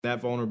That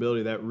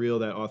vulnerability, that real,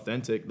 that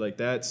authentic, like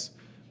that's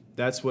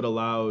what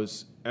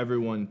allows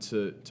everyone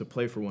to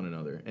play for one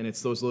another. And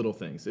it's those little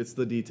things. It's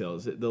the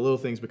details. The little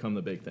things become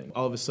the big thing.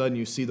 All of a sudden,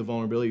 you see the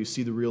vulnerability, you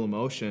see the real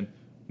emotion.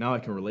 Now I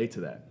can relate to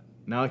that.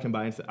 Now I can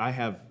buy into. I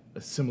have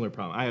a similar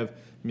problem. I have,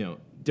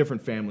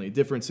 different family,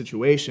 different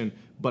situation,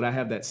 but I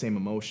have that same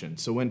emotion.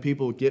 So when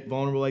people get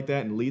vulnerable like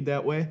that and lead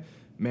that way,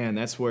 man,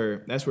 that's where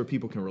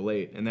people can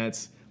relate. And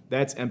that's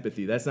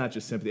empathy. That's not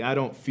just sympathy. I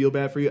don't feel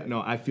bad for you.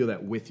 No, I feel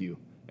that with you.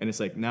 And it's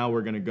like, now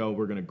we're going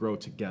to grow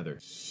together.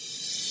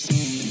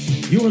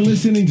 You're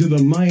listening to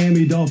the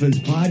Miami Dolphins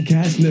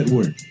Podcast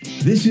Network.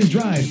 This is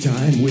Drive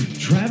Time with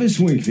Travis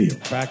Wingfield.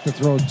 Back to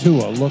throw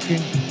Tua, looking,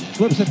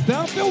 flips it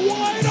downfield,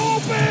 wide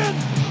open!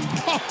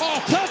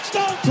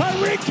 Touchdown,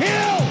 Tyreek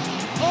Hill!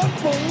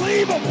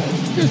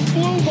 Unbelievable! Just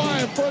flew by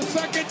him for a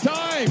second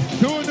time.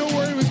 Tua knew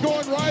where he was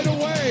going right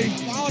away.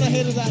 All the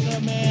haters out there,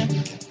 man.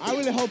 I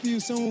really hope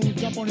you soon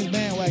jump on his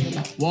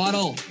bandwagon.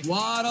 Waddle.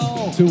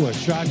 Tua,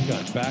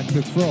 shotgun, back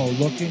to throw,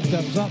 looking,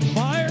 steps up,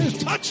 fires,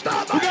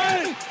 touchdown,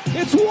 Miami!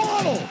 It's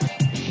Waddle!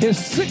 His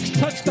sixth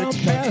touchdown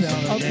pass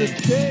of the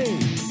day.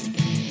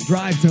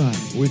 Drive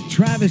Time with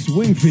Travis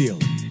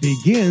Wingfield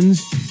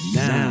begins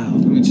now.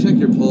 I'm going to check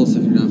your pulse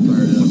if you're not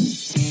fired up.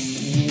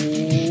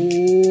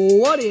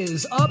 What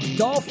is up,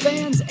 Dolph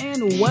fans,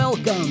 and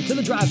welcome to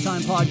the Drive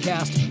Time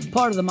Podcast,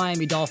 part of the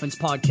Miami Dolphins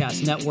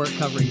Podcast Network,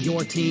 covering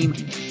your team,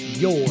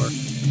 your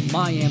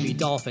Miami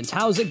Dolphins.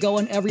 How's it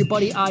going,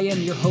 everybody? I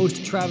am your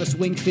host, Travis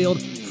Wingfield,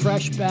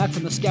 fresh back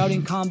from the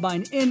scouting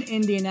combine in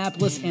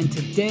Indianapolis, and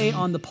today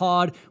on the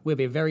pod, we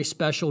have a very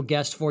special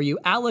guest for you.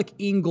 Alec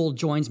Ingold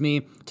joins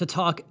me to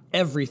talk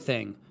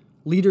everything.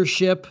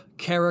 Leadership,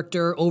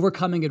 character,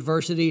 overcoming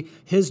adversity,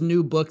 his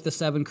new book, The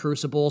Seven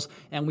Crucibles,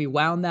 and we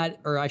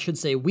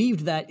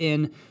weaved that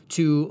in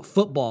to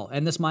football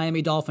and this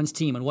Miami Dolphins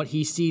team and what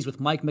he sees with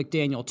Mike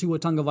McDaniel, Tua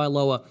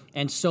Tagovailoa,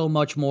 and so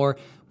much more.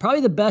 Probably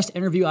the best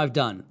interview I've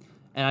done,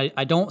 and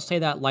I don't say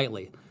that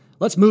lightly.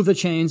 Let's move the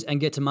chains and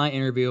get to my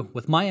interview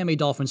with Miami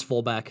Dolphins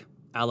fullback,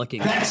 Alec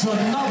Ingold. That's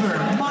another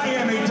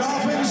Miami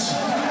Dolphins.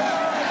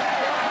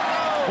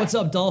 What's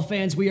up, Dolph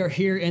fans? We are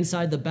here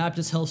inside the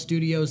Baptist Health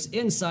Studios,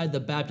 inside the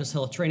Baptist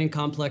Health Training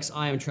Complex.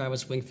 I am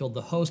Travis Wingfield,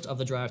 the host of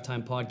the Drive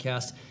Time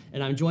Podcast,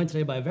 and I'm joined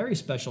today by a very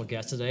special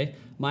guest today,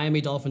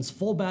 Miami Dolphins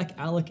fullback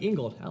Alec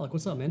Ingold. Alec,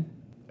 what's up, man?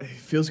 It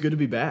feels good to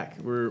be back.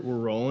 We're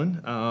rolling.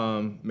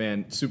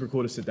 Man, super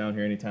cool to sit down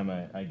here anytime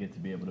I get to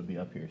be able to be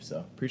up here. So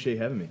appreciate you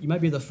having me. You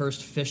might be the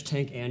first Fish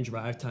Tank and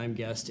Drive Time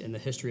guest in the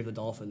history of the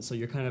Dolphins, so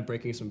you're kind of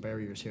breaking some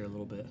barriers here a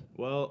little bit.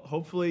 Well,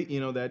 hopefully,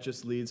 that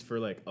just leads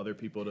for like other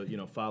people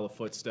to, follow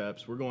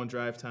footsteps. We're going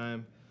Drive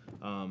Time.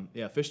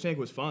 Fish Tank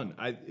was fun.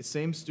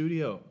 Same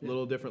studio,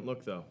 little different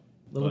look though.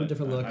 A little bit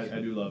different look. I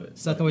do love it.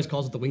 Seth always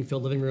calls it the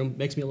Wingfield living room.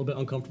 Makes me a little bit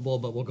uncomfortable,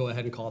 but we'll go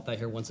ahead and call it that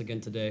here once again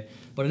today.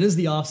 But it is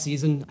the off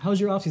season. How's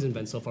your off season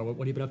been so far? What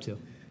have you been up to?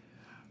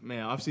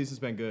 Man, off season's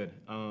been good.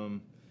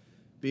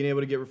 Being able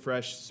to get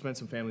refreshed, spend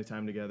some family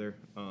time together,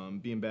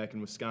 being back in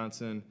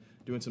Wisconsin,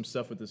 doing some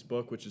stuff with this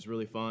book, which is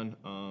really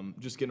fun.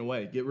 Just getting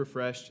away, get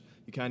refreshed.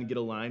 You kind of get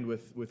aligned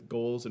with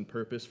goals and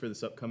purpose for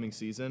this upcoming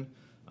season.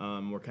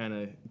 I'm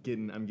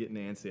getting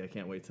antsy. I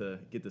can't wait to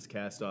get this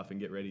cast off and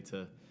get ready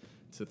to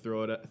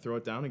throw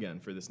it down again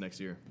for this next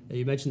year.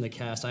 You mentioned the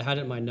cast. I had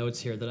it in my notes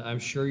here that I'm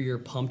sure you're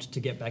pumped to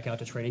get back out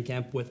to training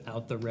camp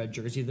without the red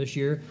jersey this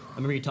year. I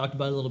remember you talked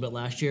about it a little bit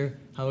last year.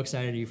 How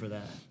excited are you for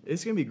that?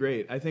 It's going to be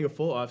great. I think a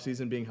full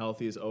offseason being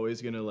healthy is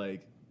always going to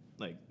like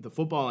the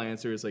football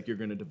answer is like you're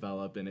going to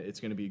develop and it's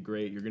going to be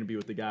great. You're going to be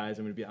with the guys.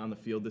 I'm going to be on the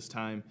field this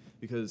time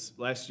because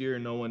last year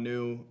no one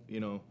knew,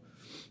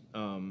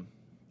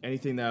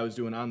 anything that I was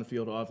doing on the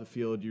field, off the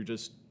field. You're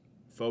just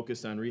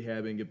focused on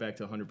rehabbing, get back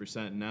to 100%.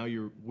 And now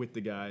you're with the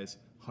guys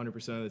 100%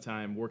 of the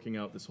time, working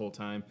out this whole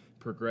time,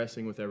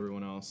 progressing with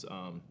everyone else.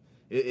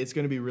 It's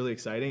going to be really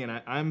exciting,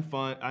 and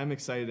I'm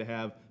excited to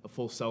have a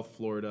full South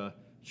Florida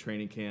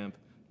training camp.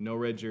 No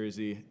red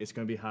jersey. It's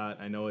going to be hot.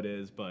 I know it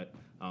is, but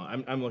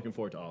I'm looking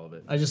forward to all of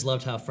it. I just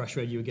loved how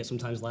frustrated you would get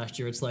sometimes last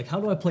year. It's like, how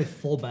do I play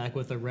fullback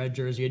with a red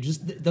jersey?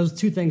 Those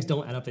two things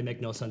don't add up. They make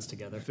no sense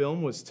together.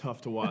 Film was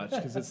tough to watch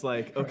because it's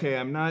like,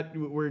 okay,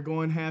 we're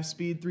going half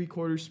speed,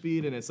 3/4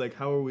 speed, and it's like,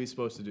 how are we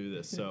supposed to do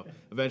this? So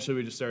eventually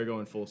we just started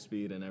going full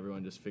speed, and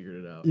everyone just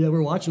figured it out. Yeah,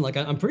 we're watching.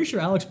 I'm pretty sure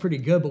Alec's pretty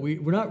good, but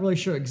we're not really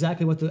sure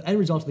exactly what the end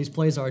results of these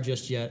plays are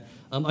just yet.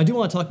 I do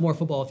want to talk more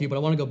football with you, but I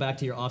want to go back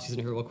to your offseason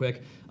here real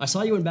quick. I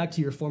saw you went back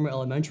to your former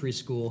elementary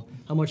school.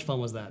 How much fun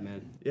was that,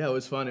 man? Yeah, it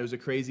was fun. It was a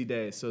crazy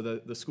day. So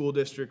the school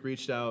district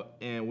reached out,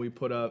 and we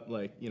put up,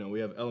 we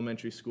have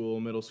elementary school,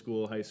 middle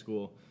school, high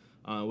school.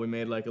 We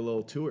made like a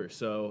little tour.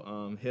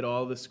 So hit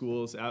all the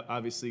schools.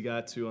 Obviously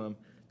got to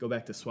go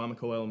back to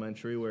Swamico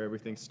Elementary where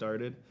everything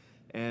started.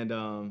 And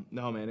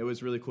no, man, it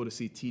was really cool to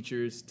see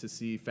teachers, to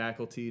see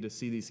faculty, to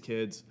see these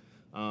kids,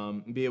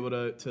 be able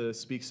to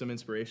speak some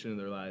inspiration in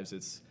their lives.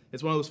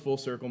 It's one of those full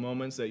circle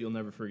moments that you'll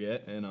never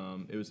forget, and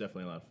it was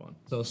definitely a lot of fun.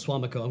 So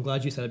Swamico, I'm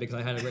glad you said it because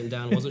I had it written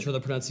down. I wasn't sure the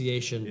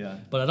pronunciation. Yeah.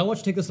 But I don't want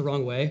you to take this the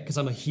wrong way because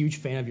I'm a huge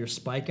fan of your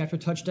spike after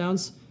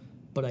touchdowns.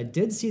 But I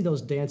did see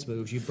those dance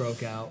moves you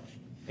broke out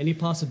Any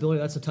possibility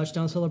that's a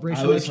touchdown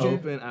celebration I was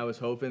next year? I was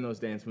hoping those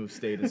dance moves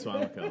stayed in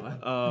Swamico.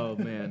 Oh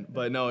man,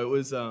 but no, it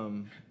was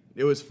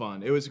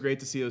fun. It was great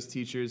to see those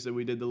teachers that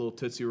we did the little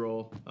Tootsie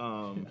Roll.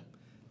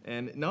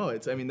 And no,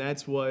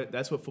 that's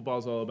what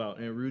football's all about,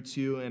 and it roots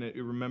you, and it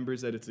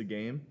remembers that it's a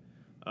game.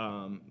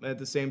 At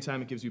the same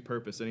time, it gives you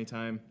purpose.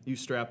 Anytime you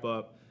strap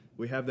up,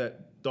 we have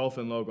that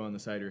Dolphin logo on the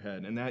side of your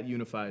head, and that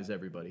unifies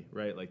everybody,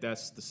 right? Like,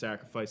 that's the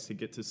sacrifice to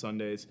get to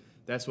Sundays.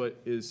 That's what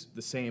is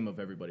the same of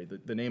everybody,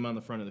 the name on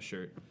the front of the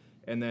shirt.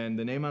 And then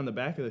the name on the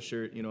back of the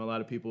shirt, a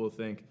lot of people will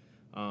think,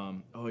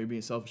 oh, you're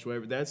being selfish,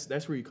 whatever.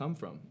 That's where you come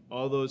from.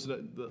 All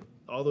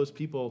those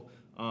people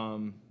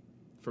from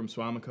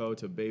Swamico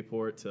to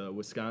Bayport to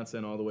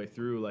Wisconsin all the way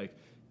through, like,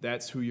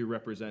 that's who you're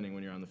representing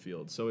when you're on the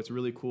field. So it's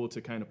really cool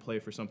to kind of play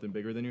for something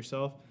bigger than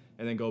yourself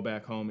and then go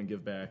back home and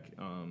give back.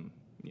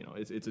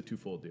 It's a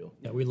twofold deal.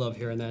 Yeah, we love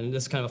hearing that. And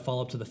this is kind of a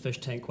follow-up to the fish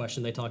tank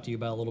question they talked to you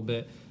about a little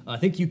bit. I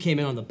think you came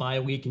in on the bye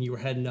week and you were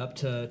heading up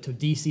to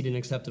D.C. to an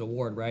accepted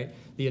award, right?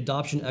 The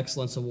Adoption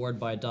Excellence Award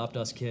by Adopt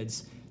Us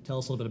Kids. Tell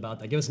us a little bit about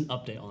that. Give us an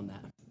update on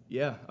that.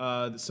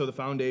 Yeah, so the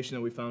foundation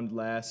that we found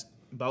last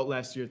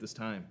year at this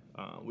time,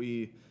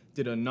 we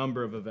did a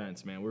number of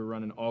events, man. We were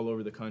running all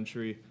over the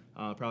country,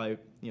 probably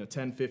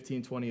 10,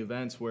 15, 20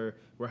 events where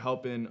we're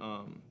helping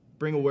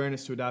bring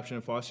awareness to adoption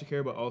and foster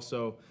care, but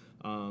also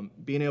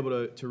being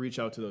able to reach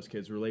out to those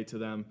kids, relate to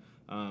them,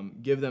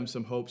 give them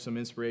some hope, some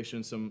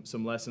inspiration,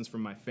 some lessons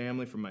from my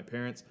family, from my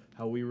parents,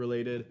 how we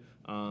related,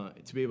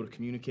 to be able to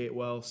communicate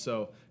well.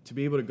 So to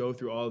be able to go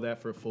through all of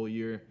that for a full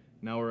year,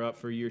 now we're up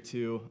for year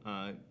 2,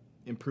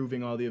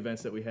 improving all the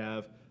events that we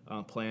have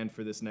planned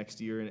for this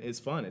next year. And it's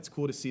fun. It's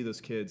cool to see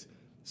those kids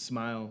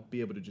smile,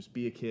 be able to just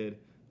be a kid.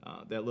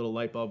 That little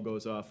light bulb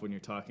goes off when you're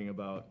talking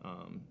about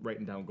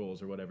writing down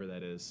goals or whatever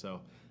that is.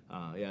 So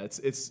yeah,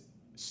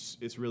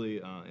 it's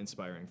really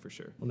inspiring for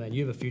sure. Well, man,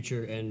 you have a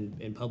future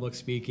in public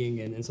speaking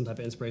and some type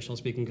of inspirational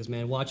speaking, because,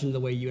 man, watching the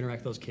way you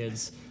interact with those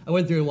kids, I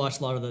went through and watched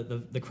a lot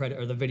of the credit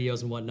or the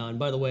videos and whatnot. And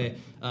by the way,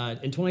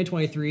 in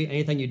 2023,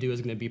 anything you do is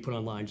going to be put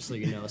online, just so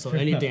you know. So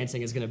any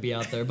dancing is going to be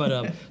out there.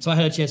 But so I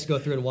had a chance to go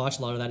through and watch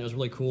a lot of that, and it was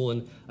really cool.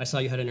 And I saw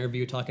you had an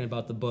interview talking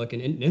about the book,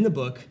 and in the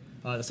book,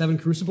 The 7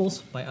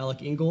 Crucibles by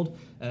Alec Ingold,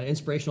 an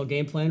inspirational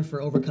game plan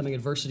for overcoming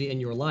adversity in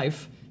your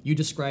life. You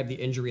described the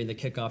injury in the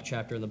kickoff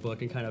chapter in the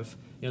book, and kind of,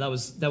 that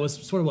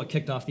was sort of what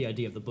kicked off the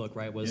idea of the book,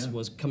 right?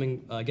 Was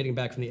getting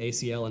back from the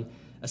ACL and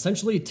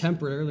essentially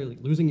temporarily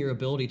losing your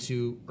ability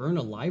to earn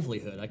a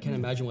livelihood. I can't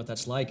imagine what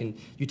that's like. And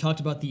you talked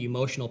about the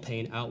emotional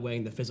pain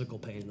outweighing the physical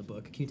pain in the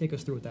book. Can you take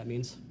us through what that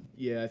means?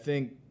 Yeah, I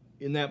think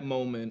in that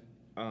moment,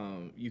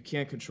 you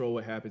can't control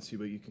what happens to you,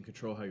 but you can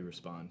control how you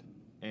respond.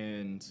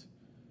 And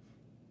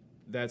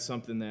that's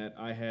something that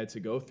I had to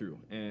go through,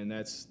 and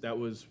that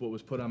was what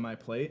was put on my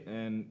plate,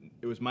 and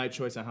it was my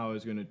choice on how I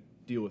was going to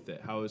deal with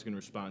it, how I was going to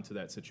respond to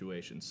that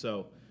situation.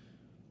 So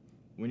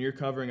when you're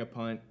covering a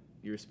punt,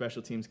 you're a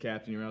special teams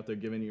captain, you're out there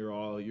giving your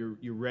all,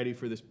 you're ready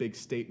for this big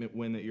statement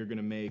win that you're going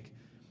to make,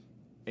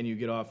 and you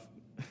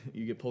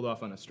get pulled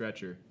off on a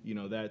stretcher.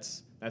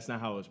 That's not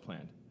how it was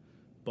planned,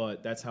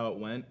 but that's how it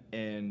went,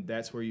 and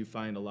that's where you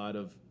find a lot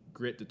of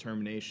grit,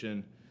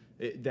 determination.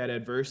 That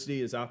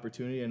adversity is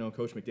opportunity. I know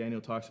Coach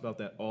McDaniel talks about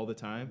that all the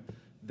time.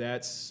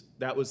 That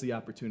was the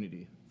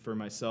opportunity for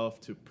myself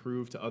to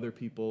prove to other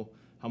people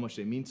how much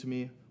they mean to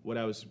me, what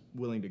I was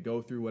willing to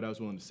go through, what I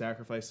was willing to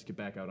sacrifice to get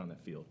back out on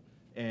that field.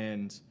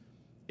 And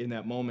in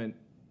that moment,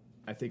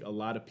 I think a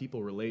lot of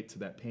people relate to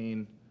that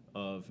pain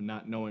of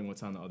not knowing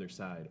what's on the other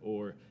side,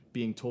 or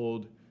being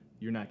told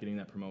you're not getting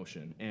that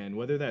promotion. And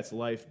whether that's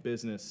life,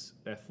 business,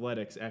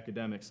 athletics,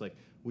 academics, like,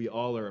 we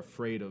all are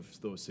afraid of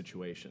those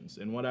situations.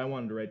 And what I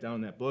wanted to write down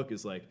in that book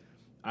is, like,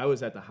 I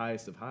was at the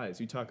highest of highs.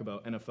 You talk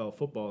about NFL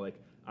football, like,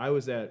 I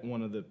was at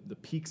one of the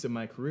peaks of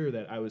my career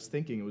that I was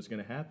thinking it was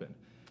going to happen.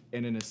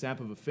 And in a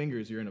snap of a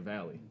fingers, you're in a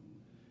valley.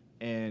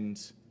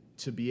 And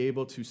to be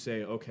able to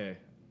say, okay,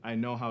 I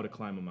know how to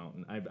climb a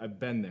mountain. I've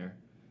been there.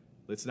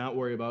 Let's not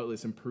worry about it.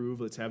 Let's improve.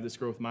 Let's have this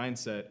growth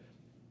mindset.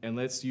 And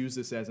let's use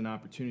this as an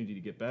opportunity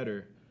to get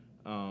better.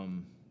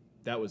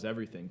 That was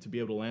everything. To be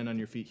able to land on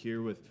your feet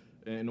here with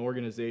an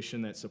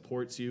organization that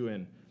supports you,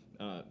 and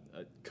a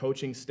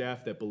coaching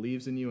staff that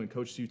believes in you and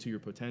coaches you to your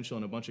potential,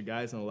 and a bunch of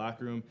guys in the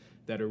locker room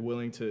that are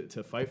willing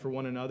to fight for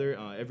one another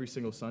every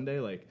single Sunday,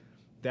 like,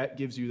 that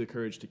gives you the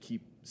courage to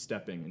keep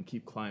stepping and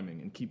keep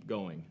climbing and keep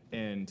going.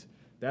 And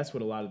that's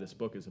what a lot of this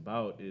book is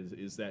about,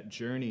 is that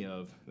journey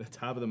of the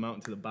top of the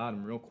mountain to the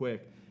bottom real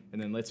quick, and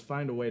then let's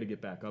find a way to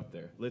get back up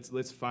there.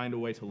 Let's find a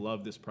way to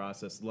love this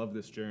process, love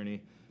this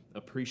journey,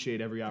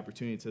 appreciate every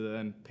opportunity to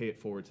then pay it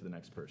forward to the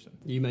next person.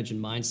 You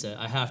mentioned mindset.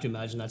 I have to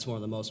imagine that's one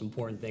of the most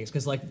important things,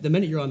 because, like, the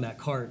minute you're on that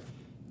cart,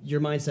 your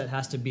mindset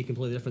has to be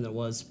completely different than it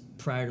was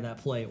prior to that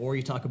play. Or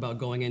you talk about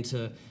going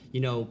into,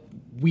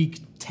 week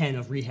 10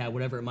 of rehab,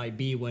 whatever it might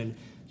be, when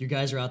you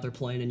guys are out there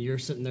playing and you're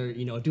sitting there,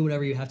 doing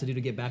whatever you have to do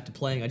to get back to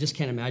playing. I just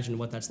can't imagine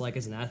what that's like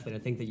as an athlete. I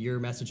think that your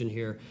message in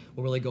here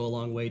will really go a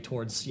long way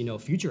towards,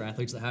 future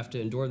athletes that have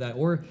to endure that,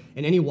 or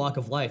in any walk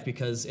of life,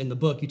 because in the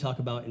book you talk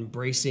about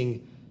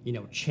embracing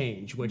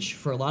change, which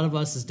for a lot of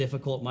us is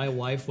difficult. My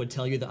wife would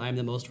tell you that I'm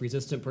the most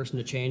resistant person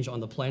to change on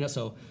the planet,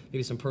 so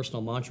maybe some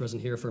personal mantras in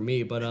here for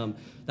me, but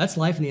that's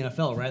life in the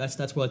NFL, right?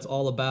 That's what it's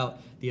all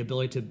about, the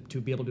ability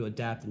to be able to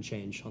adapt and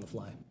change on the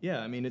fly. Yeah,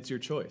 I mean, it's your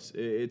choice.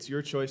 It's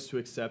your choice to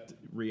accept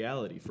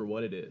reality for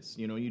what it is.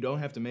 You don't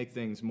have to make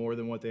things more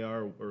than what they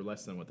are or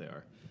less than what they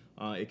are.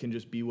 It can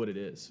just be what it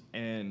is.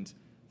 And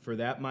for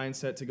that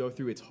mindset to go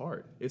through, it's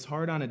hard. It's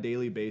hard on a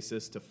daily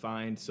basis to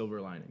find silver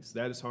linings.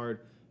 That is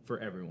hard for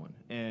everyone.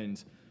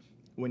 And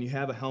when you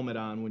have a helmet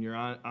on, when you're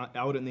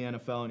out in the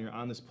NFL and you're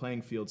on this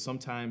playing field,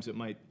 sometimes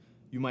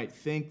you might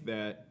think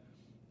that,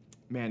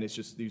 man, it's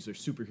just these are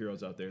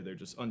superheroes out there. They're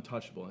just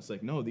untouchable. It's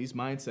like, no, these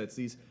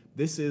mindsets,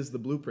 this is the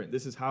blueprint.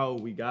 This is how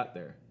we got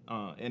there.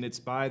 And it's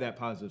by that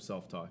positive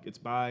self-talk. It's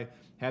by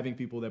having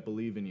people that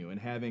believe in you and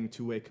having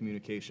two-way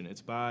communication.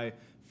 It's by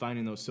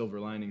finding those silver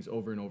linings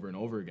over and over and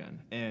over again.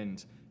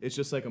 And it's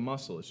just like a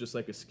muscle. It's just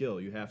like a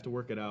skill. You have to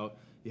work it out.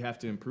 You have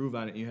to improve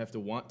on it. And you have to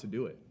want to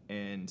do it.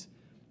 And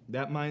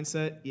that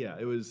mindset, yeah,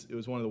 it was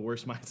one of the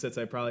worst mindsets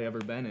I've probably ever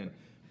been in.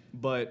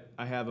 But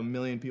I have a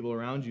million people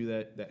around you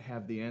that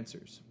have the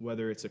answers,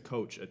 whether it's a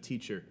coach, a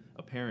teacher,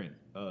 a parent,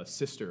 a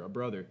sister, a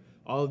brother.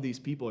 All of these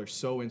people are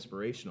so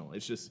inspirational.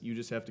 It's just you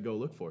just have to go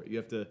look for it. You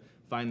have to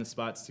find the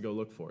spots to go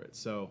look for it.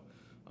 So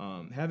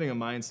having a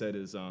mindset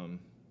is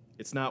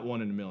it's not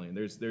one in a million.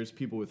 There's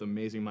people with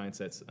amazing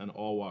mindsets on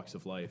all walks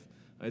of life.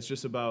 It's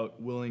just about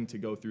willing to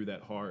go through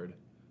that hard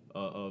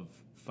of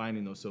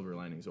finding those silver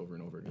linings over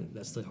and over again.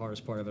 That's the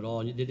hardest part of it all.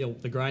 And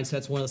the grind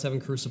set's one of the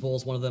 7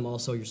 crucibles. One of them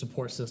also your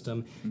support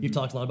system. Mm-hmm. You've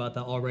talked a lot about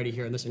that already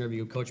here in this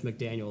interview. Coach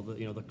McDaniel,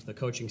 the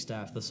coaching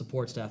staff, the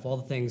support staff, all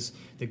the things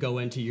that go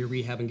into your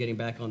rehab and getting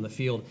back on the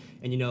field.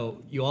 And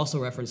you also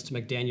referenced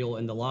McDaniel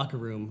in the locker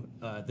room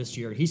this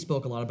year. He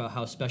spoke a lot about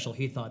how special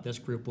he thought this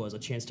group was, a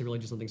chance to really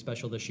do something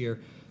special this year.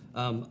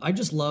 I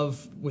just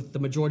love, with the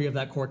majority of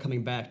that core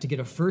coming back, to get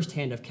a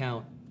first-hand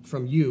account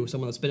from you,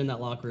 someone that's been in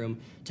that locker room,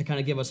 to kind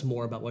of give us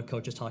more about what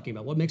Coach is talking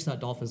about. What makes that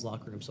Dolphins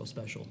locker room so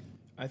special?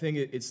 I think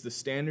it's the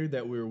standard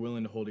that we were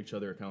willing to hold each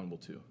other accountable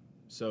to.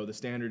 So the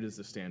standard is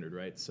the standard,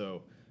 right?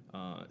 So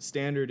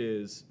standard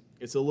is,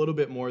 it's a little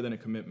bit more than a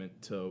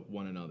commitment to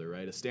one another,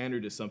 right? A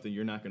standard is something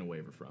you're not going to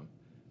waver from.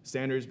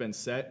 Standard has been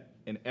set,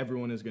 and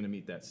everyone is going to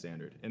meet that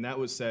standard. And that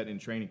was set in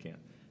training camp.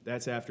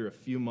 That's after a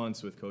few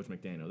months with Coach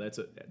McDaniel.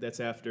 That's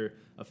after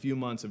a few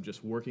months of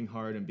just working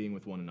hard and being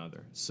with one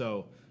another.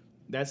 So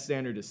that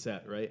standard is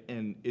set, right?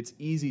 And it's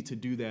easy to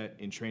do that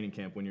in training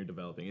camp when you're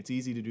developing. It's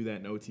easy to do that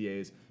in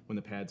OTAs when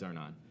the pads aren't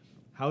on.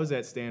 How is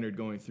that standard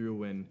going through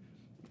when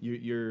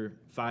you're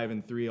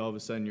 5-3, all of a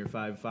sudden you're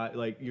 5-5,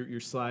 like you're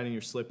sliding,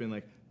 you're slipping,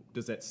 like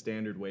does that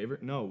standard waver?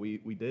 No, we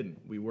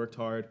didn't. We worked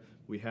hard,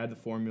 we had the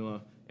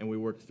formula, and we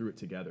worked through it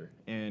together.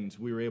 And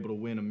we were able to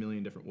win a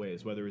million different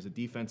ways, whether it was a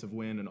defensive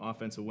win, an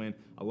offensive win,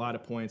 a lot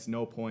of points,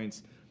 no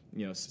points.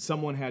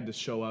 Someone had to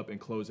show up and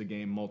close a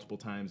game multiple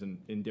times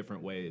in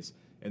different ways.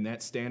 And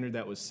that standard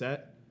that was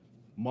set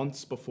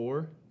months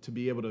before, to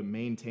be able to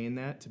maintain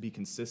that, to be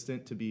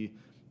consistent, to be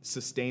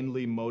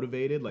sustainedly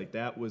motivated, like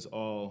that was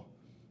all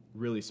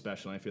really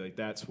special. And I feel like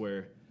that's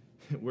where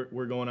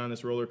we're going on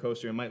this roller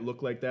coaster. It might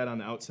look like that on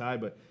the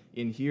outside, but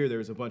in here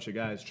there's a bunch of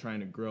guys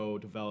trying to grow,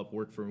 develop,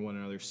 work for one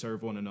another,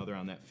 serve one another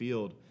on that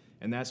field.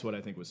 And that's what I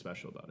think was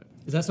special about it.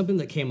 Is that something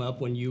that came up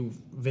when you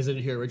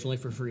visited here originally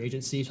for free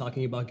agency,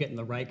 talking about getting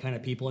the right kind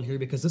of people in here?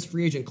 Because this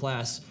free agent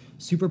class,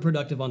 super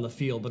productive on the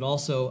field, but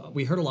also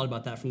we heard a lot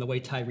about that from the way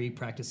Tyreek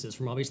practices,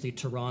 from obviously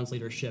Teron's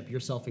leadership,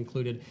 yourself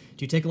included.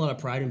 Do you take a lot of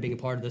pride in being a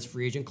part of this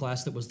free agent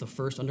class that was the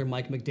first under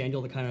Mike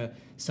McDaniel that kind of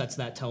sets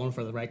that tone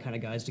for the right kind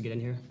of guys to get in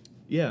here?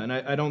 Yeah, and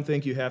I don't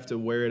think you have to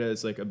wear it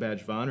as like a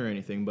badge of honor or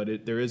anything,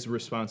 but there is a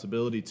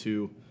responsibility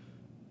to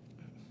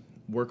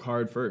work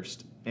hard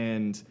first.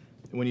 And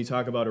when you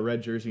talk about a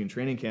red jersey in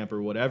training camp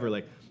or whatever,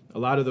 like a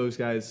lot of those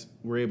guys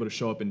were able to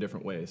show up in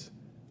different ways.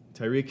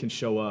 Tyreek can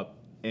show up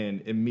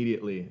and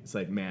immediately it's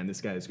like, man, this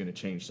guy is going to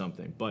change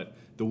something. But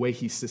the way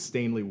he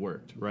sustainedly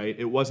worked, right?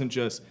 It wasn't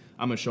just,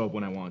 I'm going to show up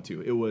when I want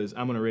to. It was,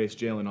 I'm going to race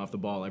Jalen off the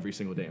ball every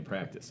single day in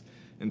practice.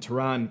 And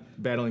Teron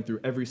battling through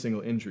every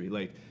single injury.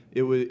 Like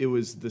it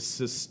was the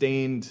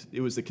sustained,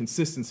 it was the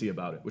consistency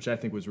about it, which I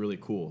think was really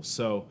cool.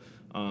 So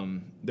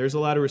there's a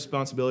lot of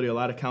responsibility, a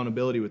lot of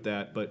accountability with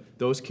that, but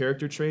those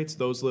character traits,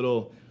 those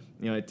little,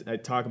 I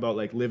talk about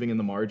like living in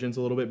the margins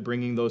a little bit,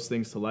 bringing those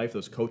things to life,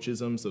 those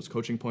coachisms, those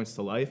coaching points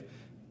to life.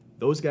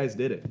 Those guys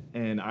did it,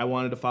 and I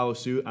wanted to follow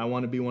suit. I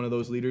want to be one of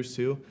those leaders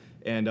too,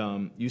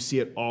 and you see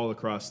it all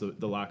across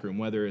the locker room,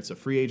 whether it's a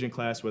free agent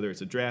class, whether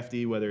it's a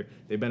draftee, whether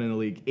they've been in the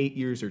league 8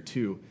 years or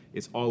 2,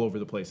 it's all over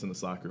the place in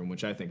this locker room,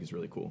 which I think is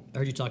really cool. I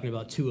heard you talking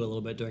about Tua a little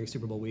bit during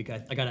Super Bowl week. I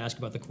got to ask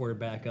about the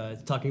quarterback,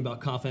 talking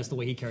about confidence, the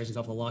way he carries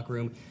himself in the locker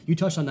room. You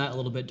touched on that a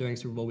little bit during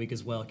Super Bowl week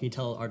as well. Can you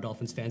tell our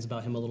Dolphins fans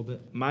about him a little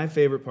bit? My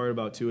favorite part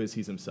about Tua is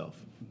he's himself,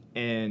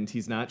 and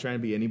he's not trying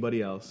to be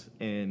anybody else,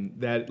 and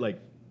that, like,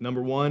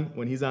 number one,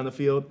 when he's on the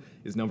field,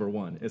 is number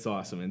one. It's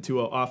awesome. And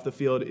Tua off the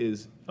field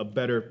is a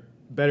better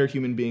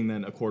human being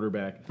than a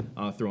quarterback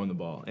throwing the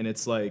ball. And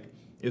it's like,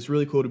 it's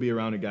really cool to be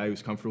around a guy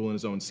who's comfortable in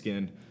his own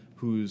skin,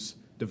 who's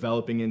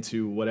developing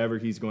into whatever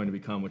he's going to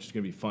become, which is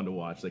going to be fun to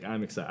watch. Like,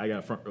 I'm excited. I got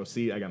a front row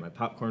seat. I got my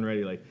popcorn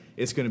ready. Like,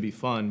 it's going to be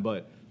fun.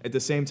 But at the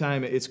same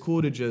time, it's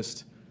cool to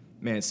just,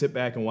 man, sit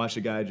back and watch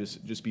a guy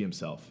just be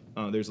himself.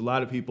 There's a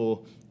lot of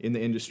people in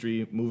the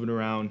industry moving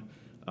around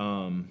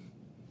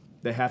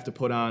that have to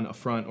put on a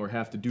front or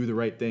have to do the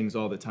right things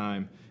all the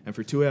time. And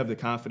for Tua to have the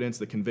confidence,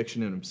 the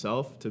conviction in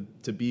himself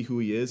to be who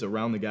he is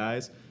around the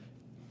guys,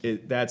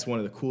 that's one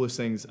of the coolest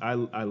things. I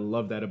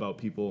love that about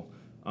people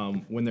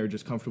when they're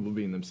just comfortable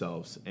being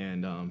themselves.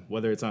 And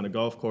whether it's on a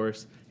golf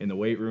course, in the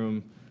weight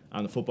room,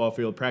 on the football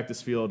field,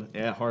 practice field,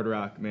 at Hard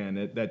Rock, man,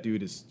 that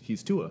dude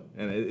he's Tua.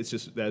 And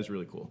that is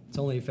really cool. It's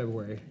only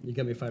February. You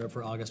got me fired up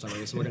for August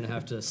already, so we're going to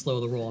have to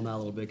slow the roll on that a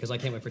little bit because I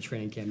can't wait for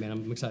training camp, man.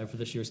 I'm excited for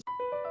this year's.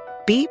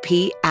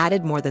 BP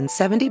added more than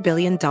 $70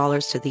 billion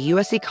to the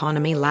U.S.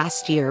 economy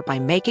last year by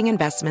making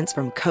investments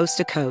from coast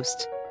to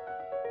coast.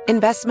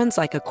 Investments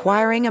like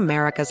acquiring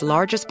America's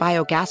largest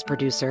biogas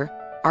producer,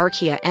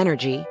 Archaea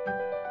Energy,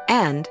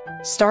 and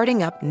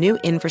starting up new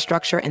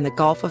infrastructure in the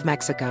Gulf of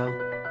Mexico.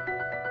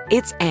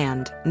 It's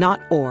and, not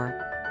or.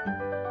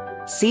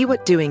 See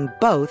what doing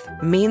both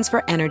means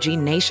for energy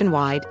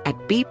nationwide at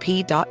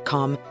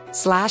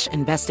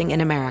bp.com/investing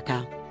in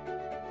America.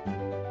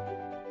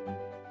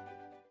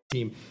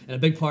 Team. And a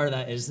big part of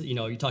that is,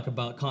 you talk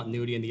about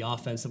continuity in the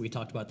offense that we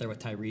talked about there with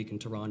Tyreek and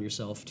Teron,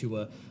 yourself,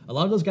 Tua. A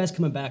lot of those guys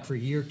coming back for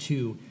year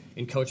 2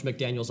 in Coach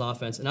McDaniel's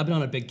offense. And I've been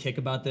on a big kick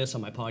about this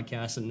on my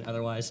podcast and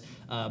otherwise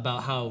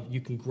about how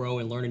you can grow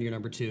and learn in year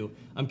number 2.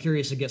 I'm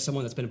curious to get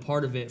someone that's been a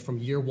part of it from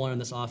year 1 in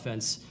this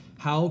offense.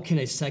 How can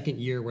a second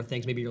year where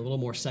things maybe are a little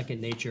more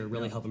second nature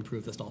really help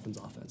improve this Dolphins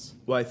offense?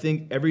 Well, I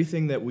think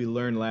everything that we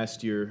learned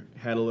last year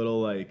had a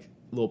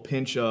little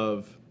pinch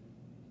of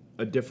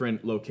a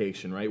different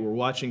location, right? We're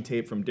watching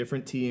tape from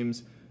different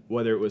teams,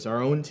 whether it was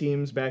our own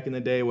teams back in the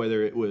day,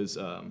 whether it was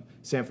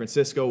San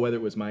Francisco, whether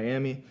it was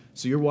Miami.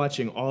 So you're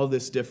watching all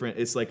this different,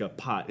 it's like a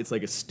pot, it's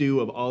like a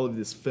stew of all of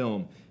this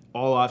film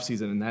all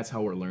offseason, and that's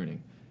how we're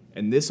learning.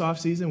 And this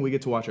offseason, we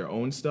get to watch our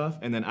own stuff,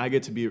 and then I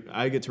get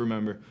to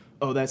remember,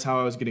 oh, that's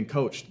how I was getting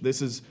coached.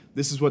 This is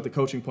what the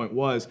coaching point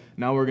was.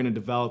 Now we're going to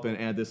develop and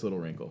add this little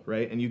wrinkle,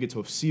 right? And you get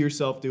to see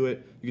yourself do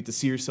it. You get to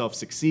see yourself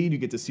succeed. You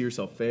get to see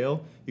yourself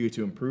fail. You get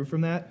to improve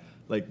from that.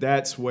 Like,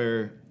 that's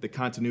where the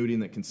continuity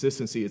and the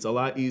consistency, it's a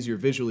lot easier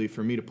visually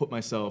for me to put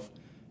myself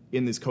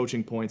in these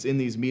coaching points, in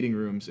these meeting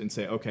rooms, and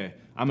say, okay,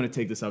 I'm going to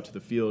take this out to the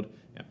field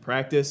at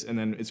practice, and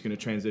then it's going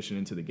to transition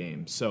into the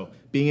game. So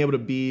being able to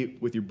be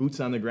with your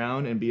boots on the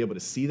ground and be able to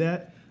see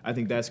that, I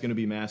think that's going to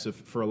be massive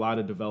for a lot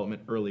of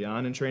development early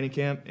on in training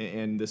camp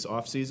and this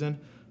offseason.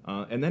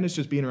 And then it's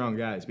just being around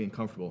guys, being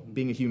comfortable,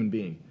 being a human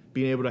being,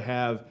 being able to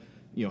have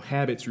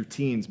habits,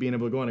 routines, being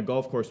able to go on a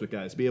golf course with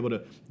guys, be able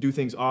to do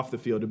things off the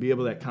field, to be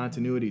able to that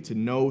continuity, to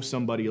know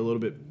somebody a little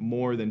bit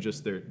more than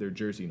just their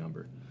jersey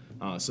number.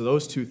 So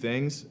those two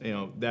things,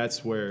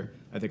 that's where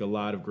I think a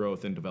lot of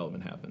growth and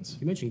development happens.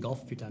 You mentioned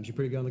golf a few times. You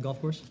pretty good on the golf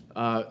course?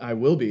 I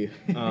will be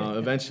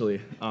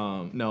eventually.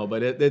 No,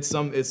 but it's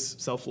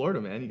South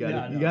Florida, man. You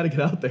got to get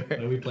out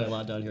there. We play a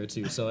lot down here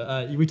too.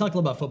 So we talked a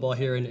lot about football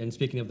here, and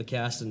speaking of the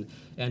cast and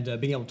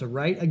being able to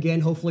write again,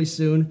 hopefully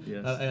soon.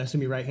 Yes. I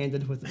assume you're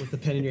right-handed with the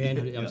pen in your hand.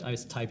 I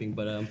was typing,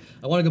 but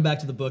I want to go back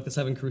to the book, The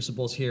 7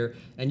 Crucibles here.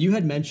 And you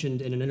had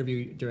mentioned in an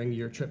interview during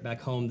your trip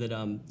back home that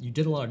you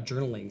did a lot of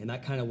journaling, and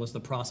that kind of was the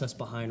process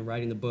behind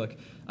writing the book.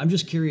 I'm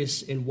just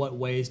curious, in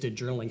what ways did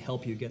journaling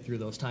help you get through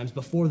those times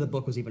before the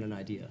book was even an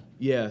idea?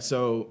 Yeah,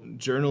 so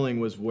journaling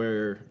was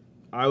where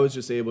I was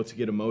just able to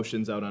get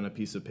emotions out on a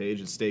piece of page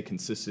and stay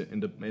consistent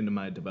into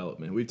my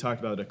development. We've talked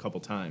about it a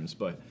couple times,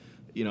 but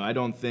I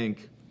don't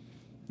think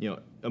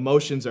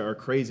emotions are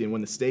crazy, and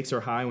when the stakes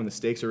are high, when the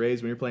stakes are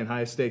raised, when you're playing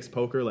high stakes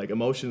poker, like,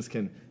 emotions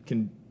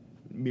can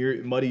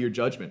muddy your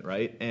judgment,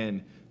 right?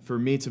 And for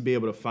me to be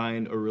able to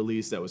find a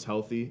release that was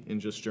healthy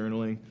in just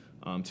journaling,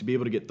 to be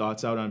able to get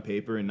thoughts out on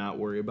paper and not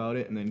worry about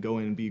it, and then go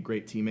in and be a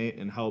great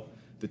teammate and help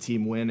the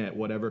team win at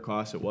whatever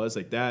cost it was,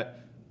 like,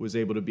 that was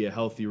able to be a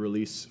healthy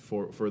release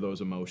for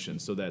those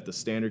emotions, so that the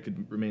standard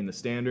could remain the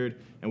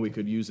standard and we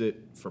could use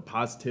it for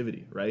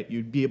positivity, right?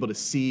 You'd be able to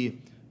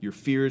see your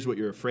fears, what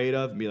you're afraid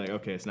of, and be like,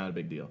 okay, it's not a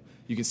big deal.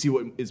 You can see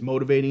what is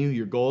motivating you,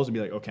 your goals, and be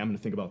like, okay, I'm going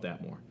to think about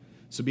that more.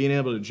 So being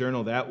able to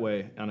journal that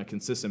way on a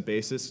consistent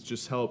basis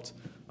just helped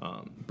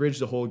bridge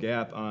the whole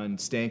gap on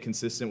staying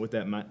consistent with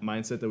that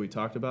mindset that we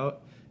talked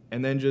about,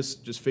 and then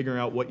just figuring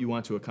out what you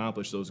want to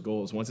accomplish, those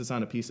goals. Once it's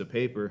on a piece of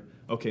paper,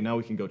 okay, now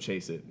we can go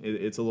chase it.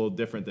 It's a little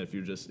different than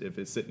if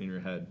it's sitting in your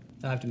head.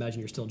 I have to imagine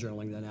you're still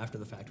journaling then after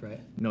the fact,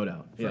 right? No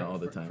doubt. All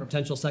the time. For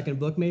potential second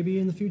book maybe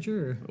in the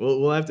future? Or?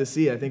 We'll have to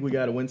see. I think we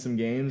got to win some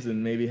games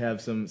and maybe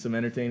have some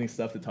entertaining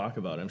stuff to talk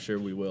about. I'm sure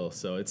we will.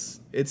 So it's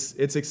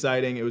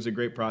exciting. It was a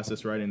great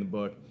process writing the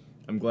book.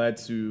 I'm glad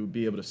to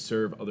be able to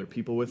serve other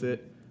people with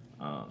it.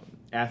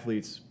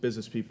 Athletes,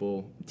 business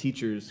people,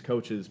 teachers,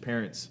 coaches,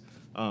 parents.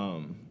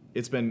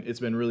 It's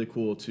been really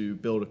cool to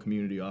build a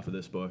community off of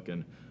this book,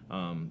 and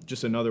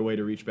just another way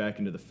to reach back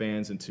into the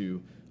fans and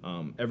to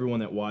everyone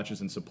that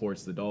watches and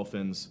supports the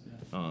Dolphins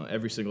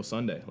every single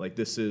Sunday. Like,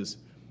 this is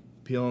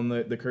peeling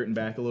the curtain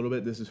back a little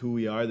bit. This is who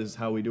we are. This is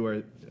how we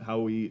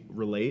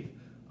relate.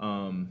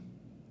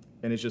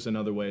 And it's just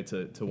another way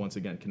to once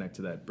again connect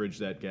to that, bridge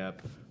that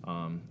gap,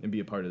 and be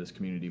a part of this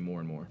community more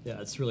and more.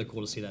 Yeah, it's really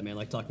cool to see that, man.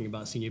 Like talking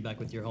about seeing you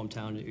back with your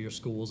hometown, your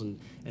schools, and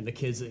the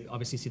kids that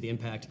obviously see the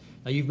impact.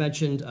 Now, you've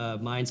mentioned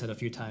mindset a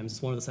few times.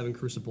 It's one of the 7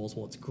 crucibles.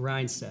 Well, it's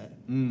grind set.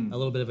 A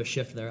little bit of a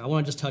shift there. I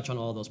want to just touch on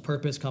all those: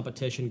 purpose,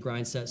 competition,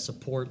 grind set,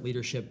 support,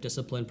 leadership,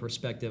 discipline,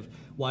 perspective.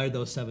 Why are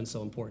those 7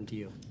 so important to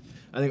you?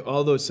 I think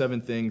all those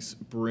 7 things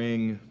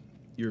bring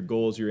your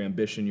goals, your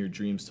ambition, your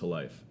dreams to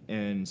life.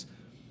 And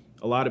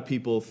a lot of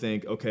people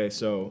think, okay,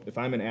 so if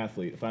I'm an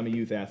athlete, if I'm a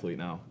youth athlete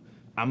now,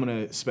 I'm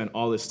going to spend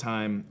all this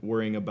time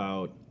worrying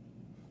about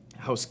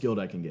how skilled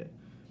I can get,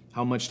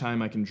 how much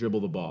time I can dribble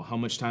the ball, how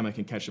much time I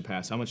can catch a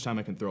pass, how much time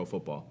I can throw a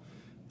football.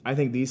 I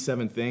think these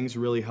 7 things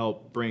really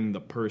help bring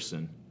the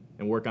person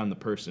and work on the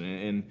person.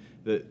 And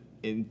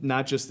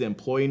not just the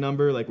employee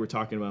number, like we're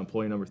talking about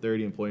employee number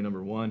 30, employee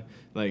number 1,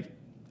 like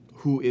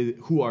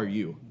who are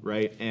you,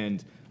 right?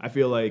 And I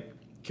feel like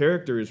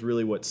character is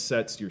really what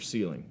sets your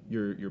ceiling,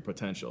 your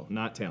potential,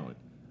 not talent.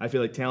 I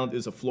feel like talent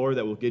is a floor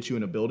that will get you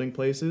into building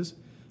places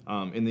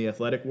in the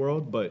athletic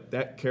world, but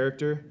that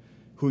character,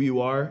 who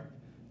you are,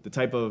 the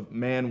type of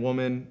man,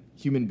 woman,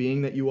 human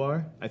being that you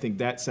are, I think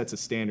that sets a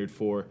standard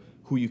for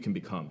who you can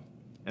become.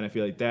 And I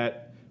feel like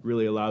that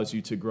really allows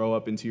you to grow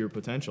up into your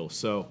potential.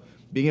 So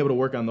being able to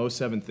work on those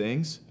 7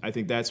 things, I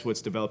think that's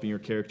what's developing your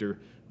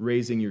character,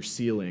 raising your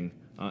ceiling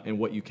and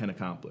what you can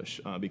accomplish.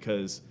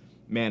 Because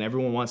man,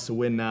 everyone wants to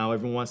win now,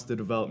 everyone wants to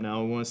develop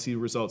now, we want to see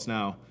results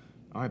now.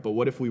 All right, but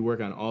what if we work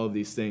on all of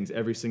these things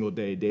every single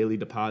day, daily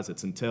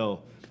deposits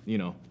until,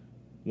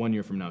 1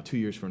 year from now, 2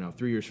 years from now,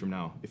 3 years from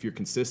now, if you're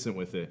consistent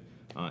with it,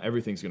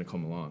 everything's going to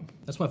come along.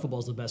 That's why football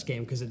is the best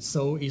game, because it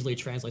so easily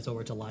translates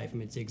over to life. I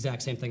mean, it's the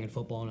exact same thing in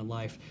football and in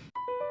life.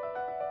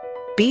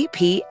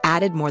 BP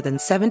added more than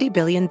 $70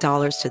 billion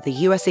to the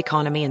U.S.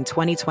 economy in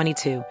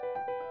 2022.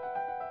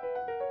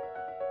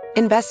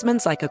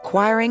 Investments like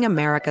acquiring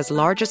America's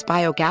largest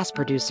biogas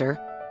producer,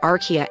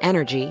 Archaea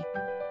Energy,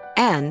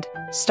 and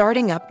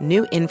starting up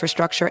new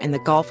infrastructure in the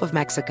Gulf of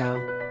Mexico.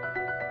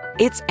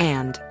 It's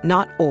and,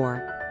 not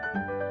or.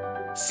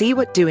 See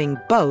what doing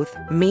both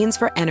means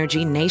for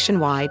energy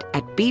nationwide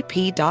at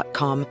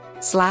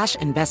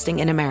bp.com/investing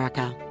in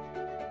America.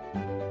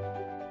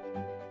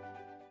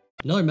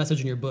 Another message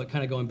in your book,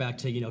 kind of going back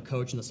to,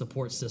 coach and the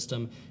support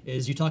system,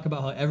 is you talk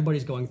about how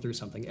everybody's going through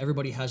something.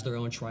 Everybody has their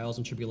own trials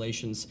and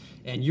tribulations.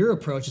 And your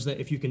approach is that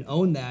if you can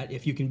own that,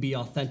 if you can be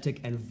authentic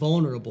and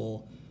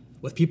vulnerable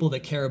with people that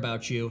care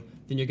about you,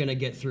 then you're going to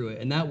get through it.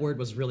 And that word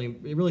it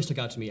really stuck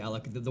out to me,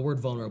 Alec, the word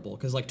vulnerable.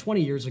 Because like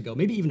 20 years ago,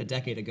 maybe even a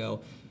decade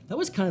ago, that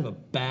was kind of a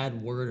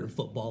bad word in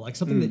football, like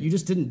something that you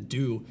just didn't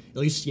do, at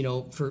least,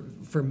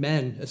 for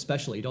men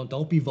especially.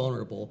 Don't be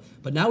vulnerable.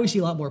 But now we see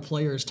a lot more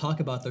players talk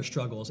about their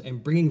struggles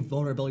and bringing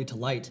vulnerability to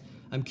light.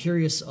 I'm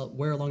curious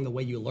where along the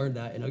way you learned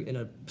that in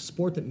a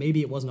sport that maybe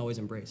it wasn't always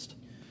embraced.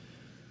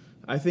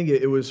 I think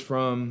it was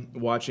from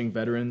watching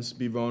veterans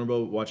be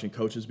vulnerable, watching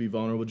coaches be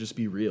vulnerable, just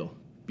be real.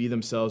 Be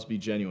themselves, be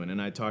genuine.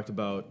 And I talked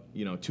about,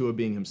 Tua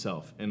being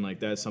himself. And like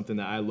that's something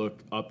that I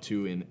look up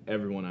to in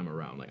everyone I'm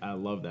around. Like I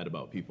love that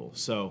about people.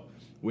 So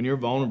when you're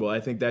vulnerable, I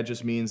think that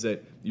just means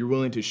that you're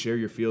willing to share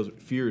your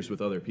fears with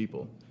other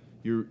people.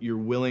 You're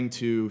willing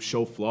to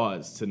show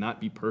flaws, to not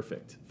be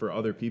perfect for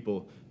other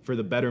people, for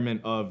the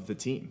betterment of the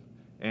team.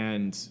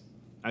 And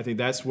I think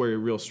that's where your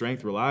real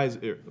strength lies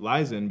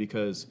in,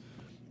 because,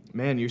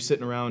 man, you're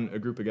sitting around a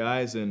group of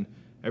guys and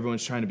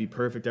everyone's trying to be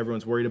perfect.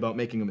 Everyone's worried about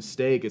making a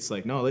mistake. It's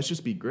like, no, let's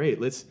just be great.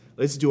 Let's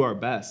do our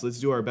best. Let's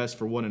do our best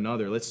for one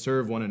another. Let's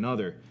serve one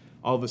another.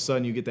 All of a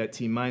sudden, you get that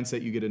team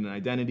mindset. You get an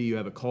identity. You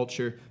have a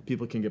culture.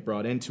 People can get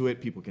brought into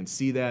it. People can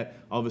see that.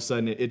 All of a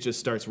sudden, it just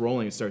starts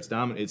rolling. It starts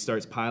dominating. It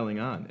starts piling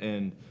on.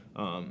 And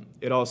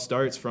it all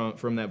starts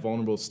from that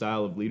vulnerable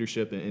style of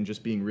leadership and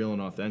just being real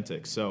and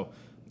authentic. So,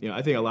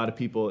 I think a lot of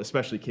people,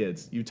 especially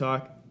kids, you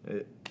talk,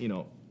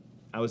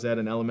 I was at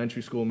an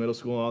elementary school, middle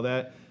school, all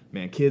that.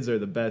 Man, kids are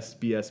the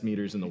best BS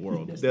meters in the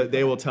world.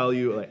 They will tell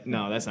you, like,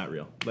 no, that's not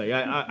real. Like,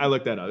 I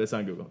looked that up. It's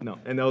on Google. No.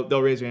 And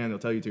they'll raise your hand. They'll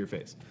tell you to your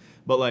face.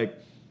 But, like,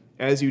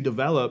 as you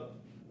develop,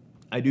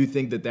 I do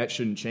think that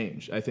shouldn't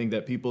change. I think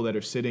that people that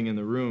are sitting in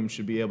the room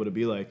should be able to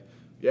be like,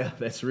 yeah,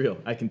 that's real.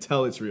 I can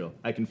tell it's real.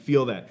 I can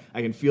feel that.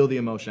 I can feel the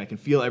emotion. I can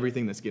feel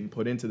everything that's getting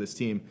put into this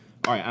team.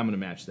 All right, I'm going to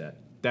match that.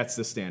 That's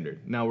the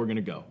standard. Now we're going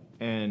to go.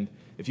 And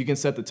if you can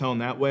set the tone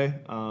that way,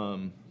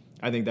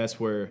 I think that's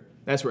where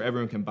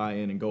everyone can buy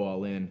in and go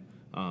all in,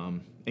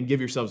 and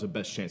give yourselves the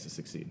best chance to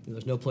succeed.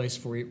 There's no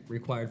place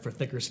required for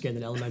thicker skin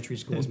than elementary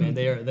schools, man.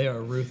 They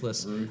are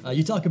ruthless.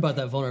 You talk about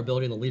that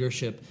vulnerability and the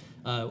leadership.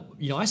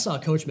 I saw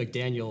Coach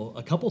McDaniel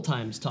a couple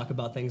times talk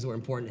about things that were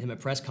important to him at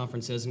press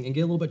conferences and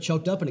get a little bit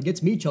choked up, and it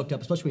gets me choked up,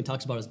 especially when he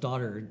talks about his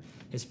daughter and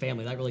his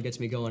family. That really gets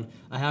me going.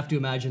 I have to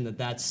imagine that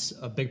that's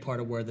a big part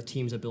of where the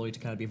team's ability to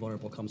kind of be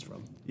vulnerable comes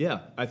from. Yeah,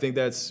 I think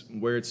that's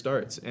where it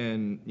starts.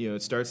 And,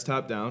 it starts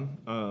top down,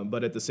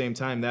 but at the same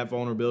time, that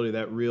vulnerability,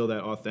 that real,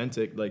 that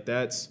authentic, like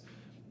that's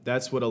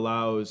what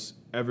allows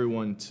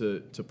everyone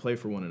to play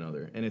for one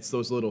another. And it's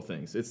those little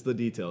things. It's the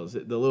details.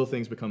 The little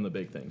things become the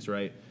big things,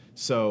 right?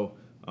 So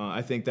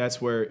I think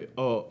that's where,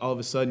 all of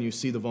a sudden you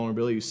see the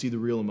vulnerability, you see the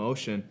real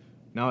emotion.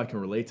 Now I can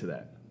relate to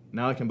that.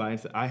 Now I can buy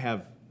into I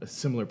have a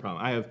similar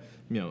problem. I have,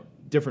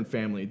 different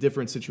family,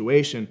 different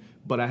situation,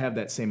 but I have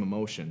that same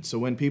emotion. So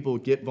when people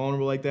get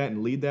vulnerable like that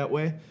and lead that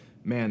way,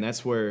 man,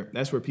 that's where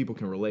people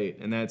can relate.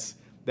 And that's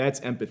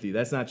empathy.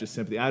 That's not just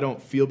sympathy. I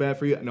don't feel bad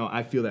for you. No,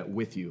 I feel that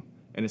with you.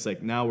 And it's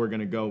like, now we're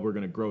going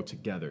to grow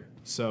together.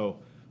 So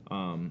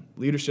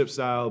leadership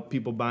style,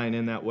 people buying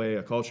in that way,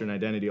 a culture and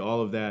identity,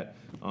 all of that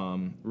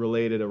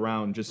related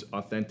around just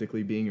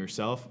authentically being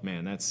yourself,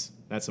 man, that's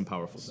some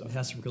powerful stuff.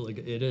 That's really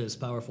good. It is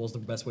powerful is the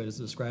best way to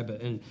describe it.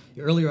 And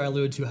earlier I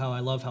alluded to how I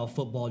love how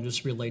football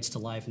just relates to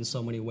life in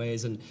so many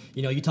ways. And,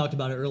 you talked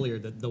about it earlier,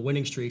 the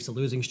winning streaks, the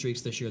losing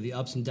streaks this year, the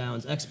ups and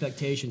downs,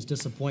 expectations,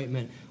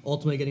 disappointment,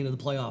 ultimately getting to the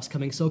playoffs,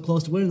 coming so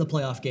close to winning the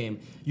playoff game.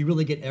 You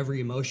really get every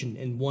emotion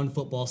in one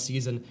football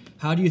season.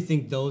 How do you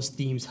think those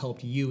themes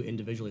helped you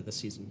individually this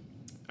season?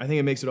 I think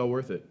it makes it all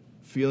worth it.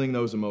 Feeling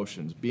those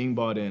emotions, being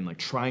bought in, like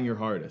trying your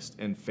hardest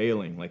and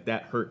failing, like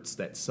that hurts,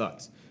 that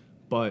sucks.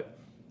 But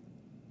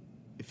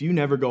if you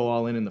never go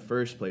all in the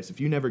first place, if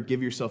you never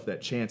give yourself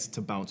that chance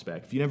to bounce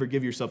back, if you never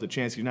give yourself the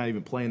chance, you're not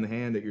even playing the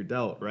hand that you're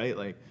dealt, right?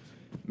 Like,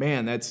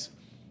 man,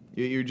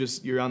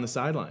 you're on the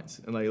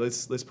sidelines. And like,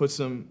 let's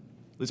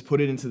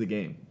put it into the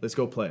game. Let's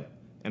go play.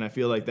 And I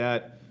feel like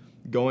that,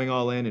 going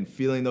all in and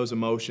feeling those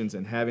emotions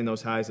and having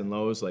those highs and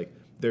lows, like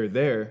they're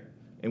there.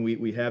 And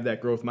we have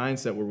that growth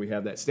mindset where we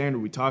have that standard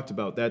we talked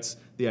about. That's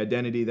the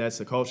identity, that's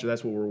the culture,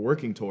 that's what we're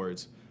working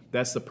towards.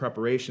 That's the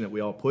preparation that we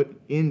all put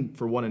in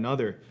for one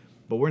another,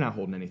 but we're not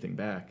holding anything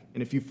back.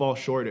 And if you fall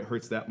short, it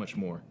hurts that much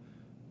more.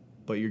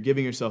 But you're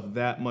giving yourself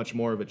that much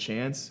more of a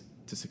chance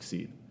to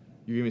succeed.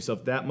 You're giving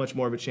yourself that much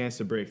more of a chance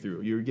to break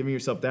through. You're giving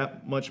yourself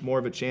that much more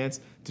of a chance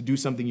to do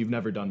something you've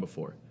never done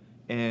before.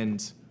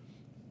 And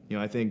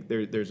I think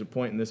there's a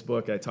point in this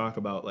book I talk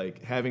about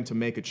like having to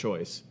make a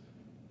choice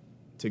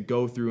to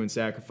go through and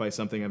sacrifice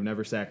something I've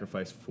never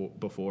sacrificed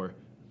before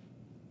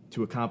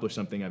to accomplish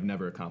something I've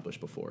never accomplished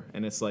before.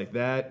 And it's like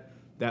that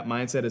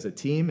mindset as a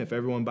team, if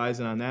everyone buys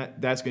in on that,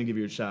 that's going to give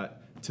you a shot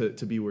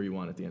to be where you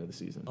want at the end of the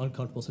season.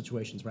 Uncomfortable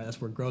situations, right?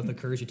 That's where growth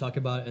occurs. You talk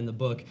about it in the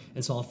book.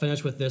 And so I'll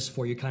finish with this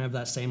for you, kind of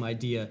that same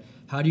idea.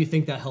 How do you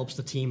think that helps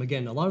the team?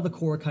 Again, a lot of the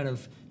core kind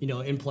of,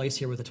 in place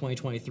here with the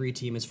 2023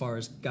 team as far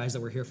as guys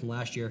that were here from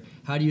last year.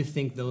 How do you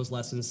think those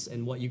lessons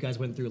and what you guys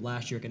went through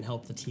last year can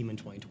help the team in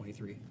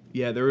 2023?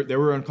 Yeah, there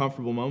were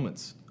uncomfortable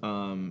moments.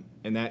 And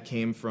that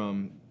came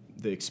from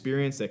the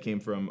experience, that came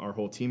from our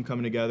whole team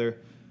coming together.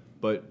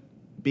 But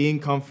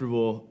being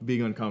comfortable,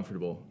 being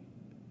uncomfortable.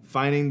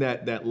 Finding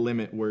that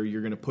limit where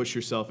you're going to push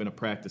yourself in a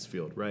practice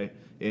field, right?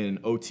 In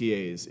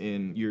OTAs,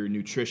 in your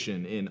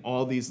nutrition, in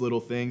all these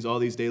little things, all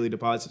these daily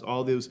deposits,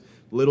 all those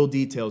little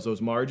details, those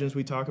margins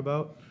we talk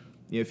about.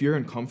 If you're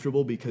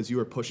uncomfortable because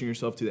you are pushing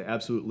yourself to the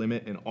absolute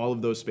limit in all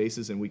of those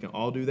spaces, and we can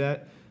all do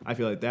that, I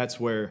feel like that's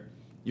where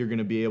you're going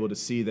to be able to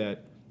see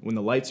that when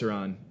the lights are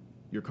on,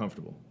 you're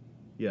comfortable.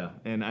 Yeah,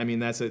 and I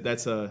mean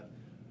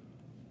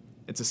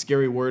it's a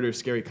scary word or a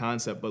scary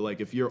concept, but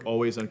like if you're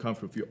always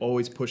uncomfortable, if you're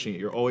always pushing it,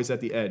 you're always at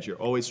the edge, you're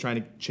always trying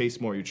to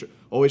chase more, you're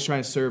always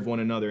trying to serve one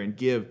another and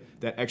give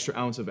that extra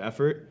ounce of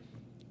effort,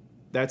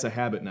 that's a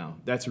habit now.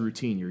 That's a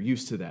routine. You're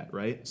used to that,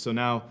 right? So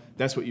now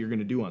that's what you're going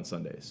to do on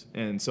Sundays.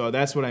 And so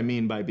that's what I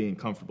mean by being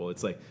comfortable.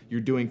 It's like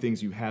you're doing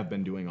things you have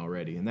been doing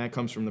already. And that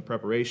comes from the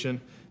preparation.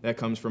 That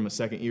comes from a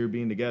second year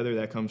being together.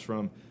 That comes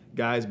from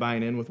guys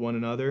buying in with one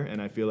another.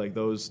 And I feel like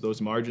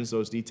those margins,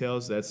 those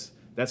details, that's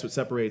what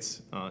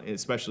separates,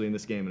 especially in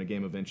this game, in a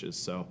game of inches.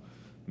 So,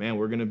 man,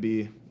 we're gonna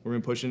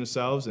push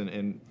ourselves,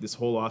 and this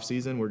whole off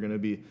season, we're gonna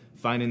be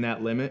finding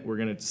that limit. We're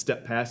gonna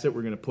step past it.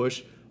 We're gonna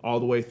push all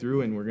the way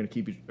through, and we're gonna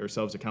keep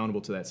ourselves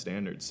accountable to that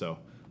standard. So,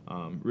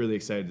 really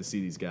excited to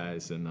see these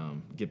guys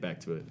and get back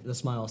to it. The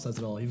smile says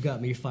it all. You've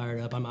got me fired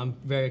up. I'm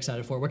very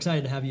excited for it. We're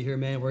excited to have you here,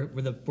 man.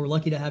 We're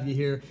lucky to have you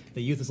here.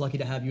 The youth is lucky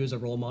to have you as a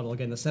role model.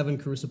 Again, the 7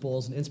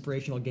 Crucibles, an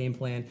inspirational game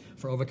plan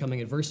for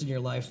overcoming adversity in your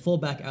life.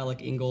 Fullback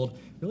Alec Ingold.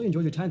 Really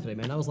enjoyed your time today,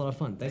 man. That was a lot of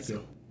fun. Thank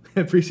you. I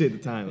appreciate the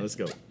time. Let's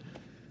go.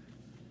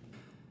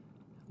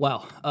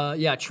 Wow.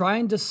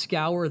 Trying to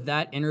scour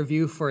that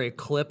interview for a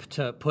clip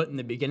to put in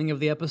the beginning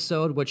of the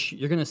episode, which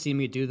you're going to see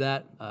me do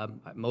that.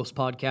 Most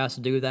podcasts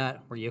do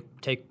that, where you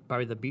take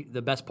probably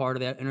the best part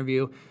of that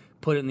interview,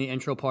 put it in the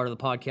intro part of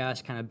the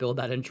podcast, kind of build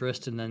that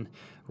interest, and then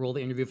roll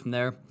the interview from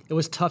there. It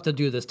was tough to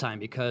do this time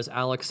because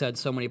Alex said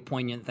so many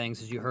poignant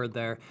things, as you heard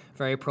there.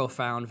 Very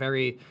profound,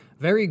 very,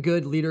 very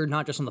good leader,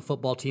 not just on the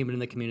football team, but in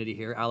the community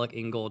here, Alec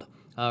Ingold.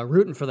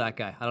 Rooting for that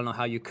guy. I don't know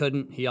how you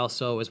couldn't. He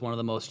also is one of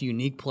the most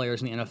unique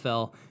players in the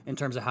NFL in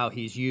terms of how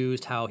he's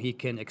used, how he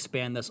can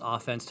expand this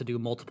offense to do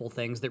multiple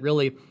things that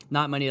really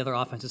not many other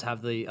offenses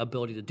have the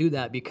ability to do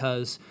that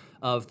because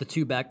of the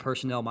 2-back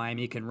personnel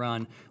Miami can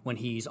run when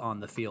he's on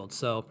the field.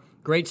 So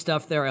great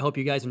stuff there. I hope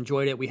you guys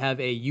enjoyed it. We have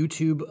a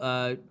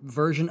YouTube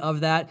version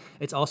of that.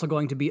 It's also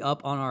going to be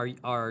up on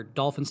our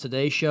Dolphins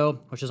Today show,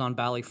 which is on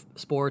Bally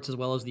Sports, as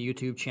well as the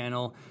YouTube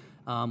channel.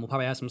 We'll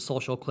probably have some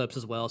social clips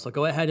as well. So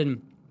go ahead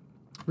and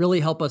really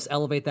help us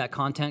elevate that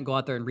content. Go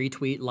out there and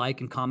retweet,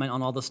 like, and comment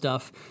on all the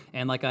stuff.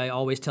 And like I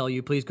always tell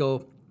you, please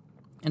go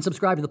and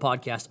subscribe to the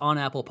podcast on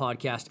Apple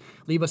Podcast.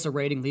 Leave us a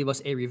rating, leave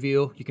us a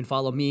review. You can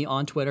follow me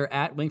on Twitter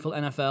at Wingfield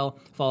NFL.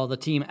 Follow the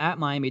team at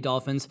Miami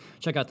Dolphins.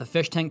 Check out the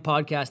Fish Tank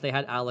podcast. They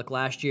had Alec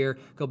last year.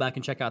 Go back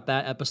and check out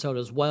that episode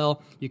as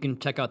well. You can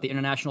check out the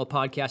international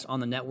podcast on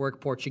the network,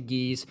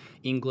 Portuguese,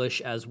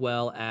 English, as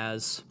well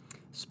as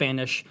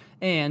Spanish,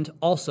 and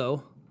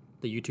also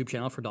the YouTube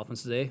channel for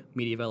Dolphins Today,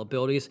 media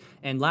availabilities.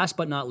 And last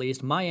but not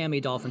least,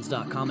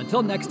 MiamiDolphins.com.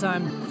 Until next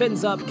time,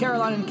 fins up,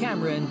 Caroline and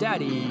Cameron,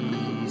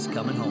 Daddy's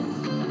coming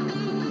home.